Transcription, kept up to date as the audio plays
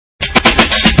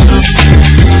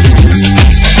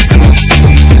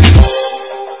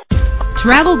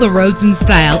Travel the roads in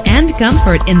style and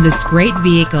comfort in this great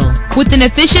vehicle. With an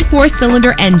efficient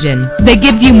 4-cylinder engine that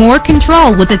gives you more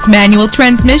control with its manual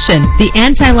transmission, the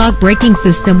anti-lock braking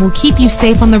system will keep you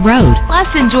safe on the road.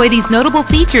 Plus, enjoy these notable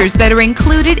features that are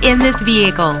included in this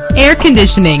vehicle: air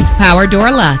conditioning, power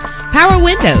door locks, power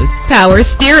windows, power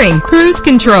steering, cruise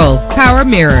control, power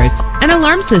mirrors, an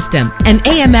alarm system, and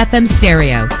AM/FM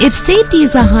stereo. If safety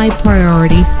is a high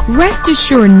priority, rest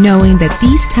assured knowing that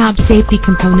these top safety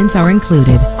components are included.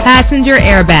 Passenger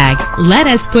airbag. Let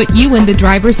us put you in the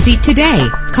driver's seat today.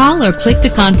 Call or click to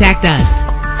contact us.